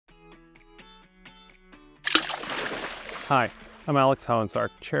Hi, I'm Alex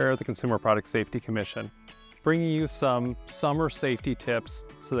Hoehn-Saric, Chair of the Consumer Product Safety Commission, bringing you some summer safety tips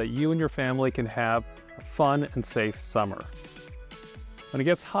so that you and your family can have a fun and safe summer. When it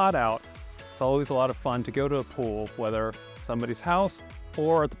gets hot out, it's always a lot of fun to go to a pool, whether at somebody's house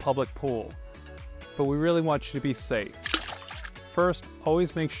or at the public pool. But we really want you to be safe. First,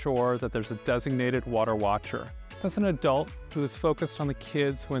 always make sure that there's a designated water watcher. That's an adult who is focused on the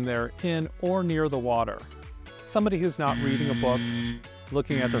kids when they're in or near the water. Somebody who's not reading a book,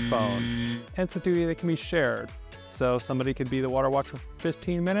 looking at their phone. And it's a duty that can be shared. So somebody could be the water watcher for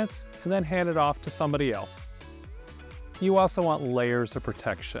 15 minutes and then hand it off to somebody else. You also want layers of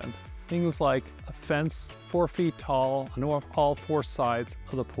protection. Things like a fence 4 feet tall on all 4 sides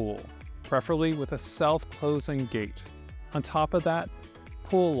of the pool, preferably with a self-closing gate. On top of that,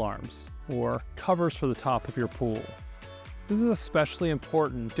 pool alarms or covers for the top of your pool. This is especially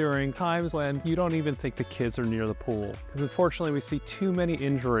important during times when you don't even think the kids are near the pool, because unfortunately we see too many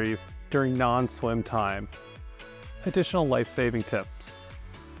injuries during non-swim time. Additional life-saving tips.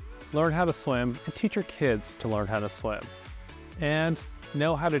 Learn how to swim and teach your kids to learn how to swim. And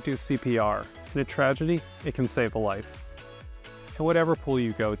know how to do CPR. In a tragedy, it can save a life. And whatever pool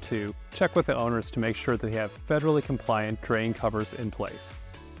you go to, check with the owners to make sure that they have federally compliant drain covers in place.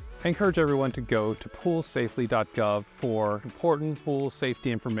 I encourage everyone to go to poolsafely.gov for important pool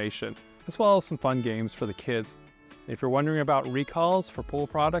safety information, as well as some fun games for the kids. If you're wondering about recalls for pool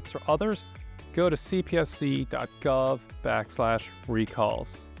products or others, go to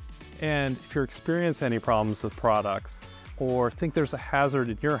cpsc.gov/recalls. And if you experience any problems with products or think there's a hazard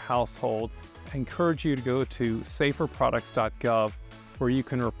in your household, I encourage you to go to saferproducts.gov where you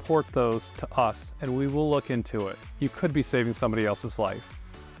can report those to us and we will look into it. You could be saving somebody else's life.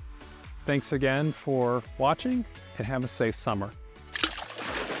 Thanks again for watching and have a safe summer.